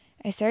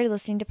I started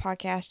listening to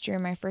podcasts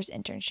during my first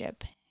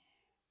internship.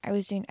 I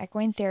was doing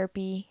equine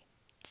therapy,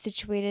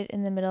 situated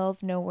in the middle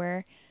of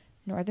nowhere,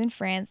 northern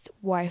France,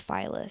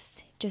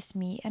 Wi-Fi-less. Just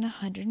me and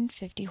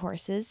 150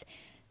 horses.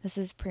 This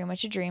is pretty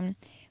much a dream,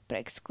 but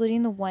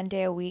excluding the one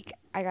day a week,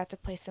 I got to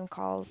play some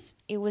calls.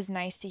 It was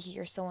nice to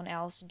hear someone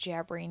else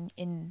jabbering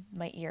in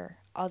my ear,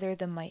 other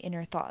than my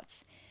inner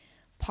thoughts.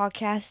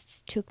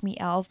 Podcasts took me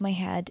out of my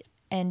head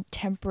and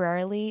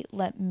temporarily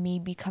let me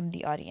become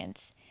the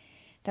audience.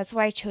 That's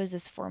why I chose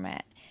this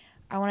format.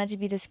 I wanted to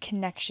be this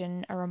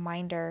connection, a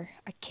reminder,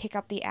 a kick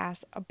up the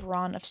ass, a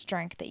brawn of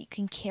strength that you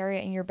can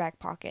carry in your back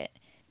pocket.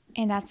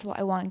 And that's what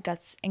I want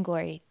Guts and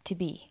Glory to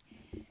be.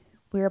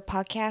 We're a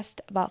podcast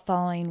about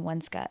following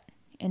one's gut,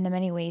 in the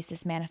many ways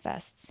this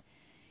manifests.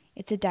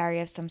 It's a diary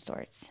of some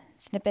sorts,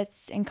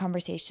 snippets and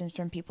conversations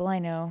from people I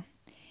know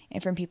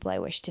and from people I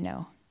wish to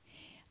know.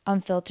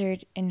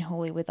 Unfiltered and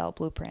wholly without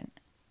blueprint.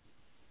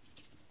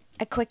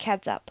 A quick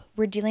heads up,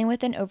 we're dealing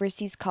with an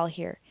overseas call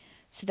here,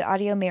 so the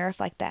audio may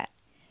reflect that.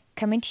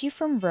 Coming to you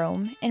from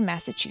Rome in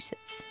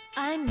Massachusetts.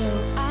 I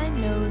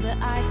know that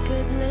I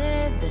could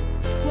live in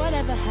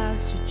whatever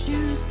house you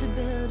choose to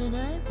build, and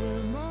I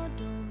will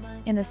model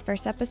myself. In this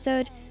first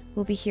episode,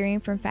 we'll be hearing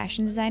from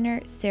fashion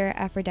designer Sarah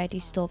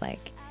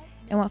Aphrodite-Stolwijk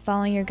and what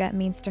following your gut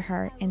means to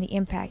her and the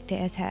impact it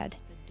has had.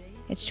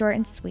 It's short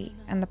and sweet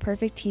and the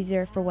perfect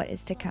teaser for what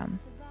is to come.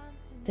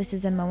 This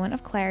is a moment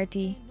of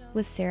clarity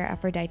with Sarah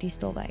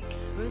Aphrodite-Stolwijk.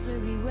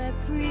 Rosary where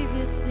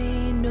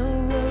previously no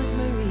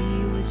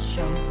rosemary was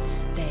shown.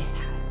 They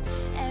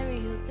have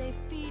aerials they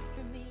feed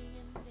for me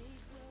and they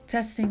will...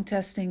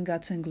 Testing,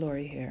 Guts and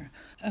Glory here.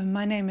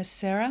 My name is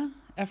Sarah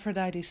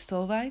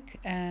Aphrodite-Stolwijk,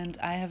 and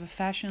I have a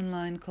fashion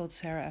line called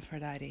Sarah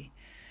Aphrodite.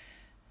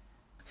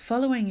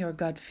 Following your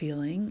gut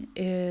feeling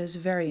is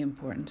very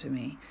important to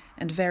me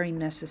and very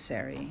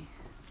necessary,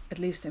 at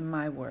least in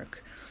my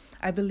work.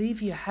 I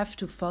believe you have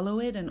to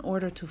follow it in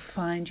order to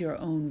find your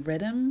own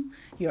rhythm,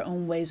 your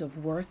own ways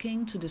of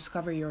working, to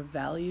discover your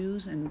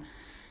values and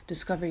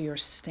discover your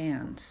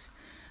stance.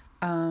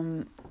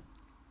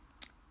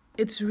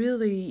 It's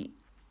really,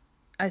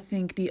 I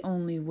think, the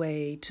only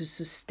way to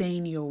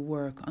sustain your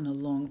work on a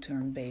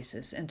long-term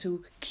basis and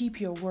to keep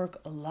your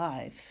work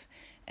alive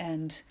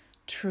and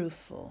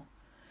truthful.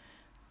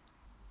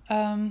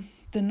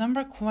 The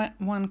number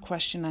one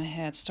question I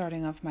had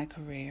starting off my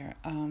career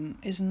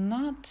is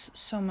not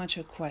so much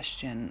a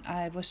question.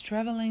 I was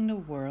traveling the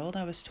world.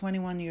 I was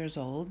 21 years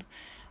old.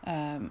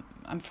 I'm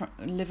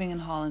living in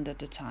Holland at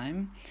the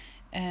time,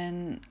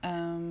 and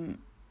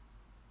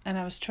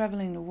I was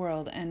traveling the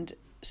world. And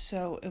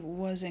so it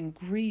was in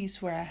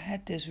Greece where I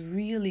had this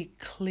really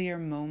clear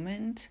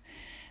moment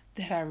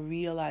that I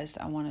realized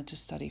I wanted to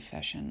study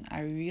fashion.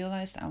 I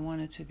realized I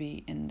wanted to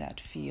be in that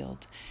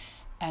field,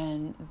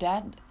 and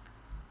that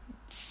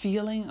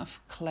feeling of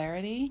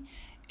clarity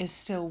is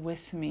still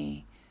with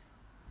me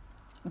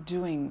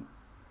doing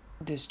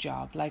this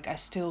job. Like, I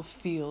still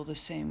feel the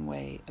same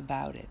way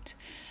about it.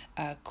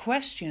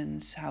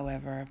 Questions,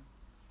 however,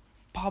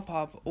 pop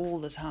up all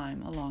the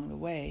time along the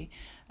way,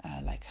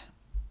 because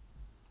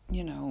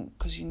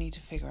you need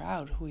to figure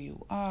out who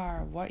you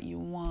are, what you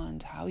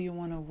want, how you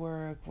want to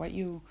work, what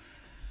you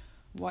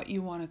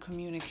want to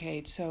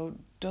communicate. So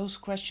those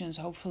questions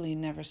hopefully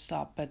never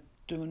stop. But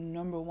the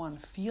number one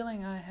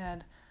feeling I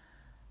had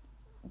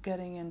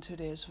getting into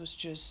this was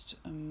just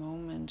a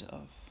moment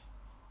of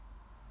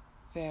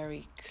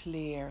very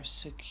clear,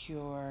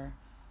 secure,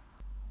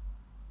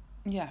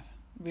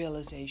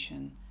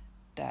 realization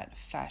that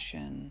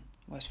fashion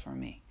was for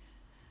me.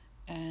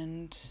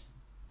 And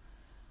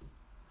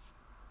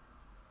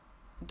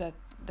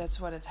that's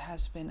what it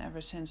has been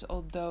ever since.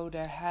 Although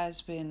there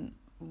has been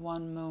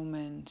one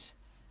moment,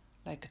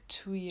 like a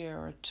 2 year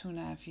or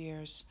 2.5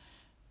 years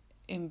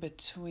in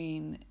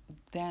between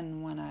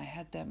then when I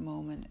had that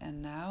moment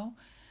and now,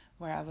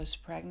 where I was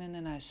pregnant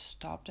and I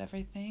stopped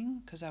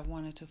everything because I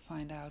wanted to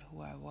find out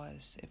who I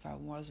was if I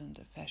wasn't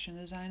a fashion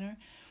designer.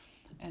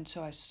 And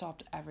so I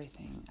stopped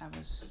everything. I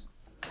was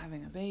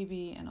having a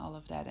baby and all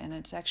of that. And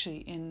it's actually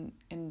in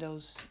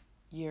those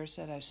years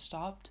that I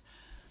stopped,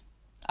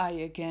 I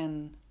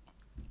again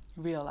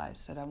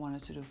realized that I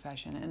wanted to do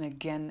fashion. And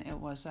again, it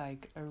was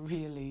like a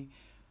really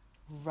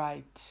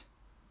right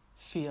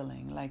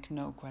feeling, like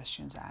no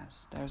questions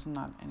asked. There's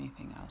not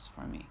anything else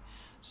for me.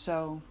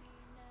 So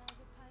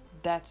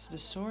that's the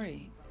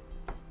story.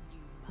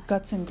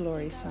 Guts and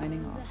Glory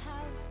signing off.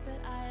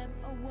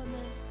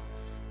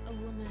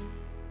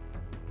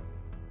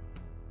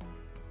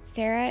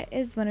 Sarah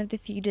is one of the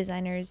few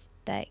designers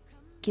that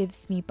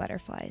gives me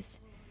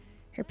butterflies.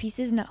 Her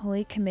pieces not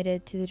wholly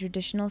committed to the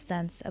traditional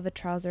sense of a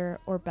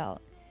trouser or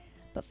belt,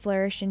 but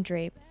flourish and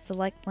drape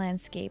select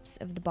landscapes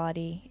of the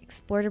body,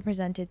 explored and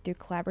presented through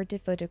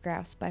collaborative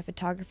photographs by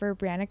photographer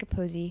Brianna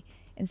Capozzi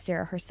and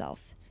Sarah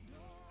herself.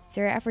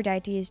 Sarah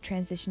Aphrodite is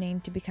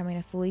transitioning to becoming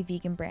a fully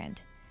vegan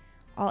brand.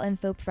 All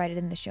info provided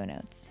in the show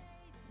notes.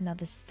 Now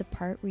this is the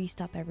part where you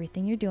stop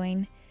everything you're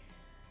doing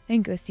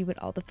and go see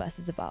what all the fuss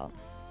is about.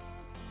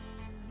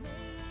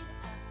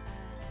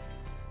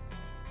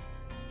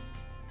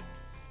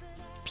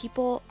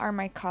 People are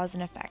my cause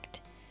and effect.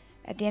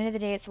 At the end of the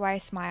day, it's why I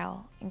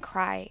smile and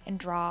cry and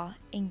draw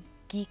and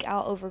geek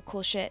out over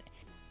cool shit.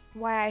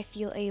 Why I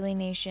feel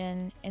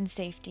alienation and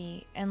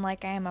safety and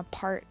like I am a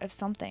part of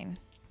something.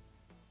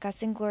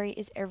 Guts and Glory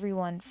is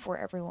everyone for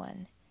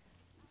everyone.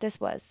 This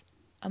was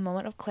A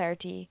Moment of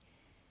Clarity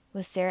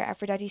with Sarah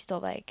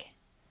Aphrodite-Stolwijk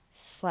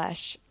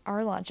 /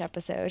 our launch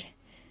episode.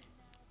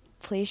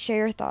 Please share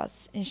your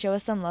thoughts and show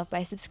us some love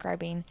by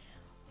subscribing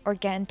or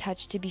get in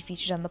touch to be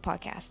featured on the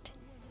podcast.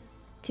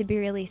 To be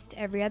released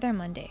every other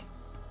Monday.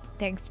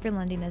 Thanks for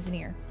lending us an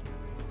ear.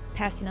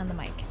 Passing on the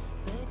mic.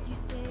 But you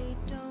say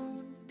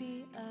don't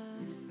be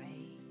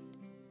afraid,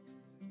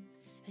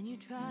 and you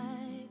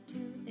try to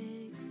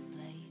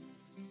explain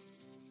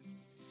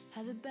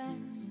how the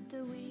best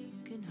that we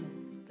can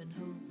hope and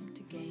hope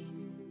to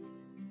gain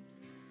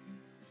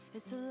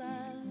is to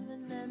love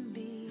and then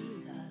be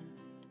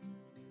loved,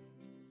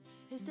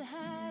 is to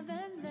have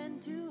and then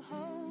to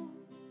hold,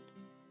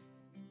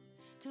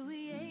 till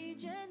we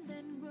age and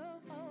then grow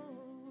old.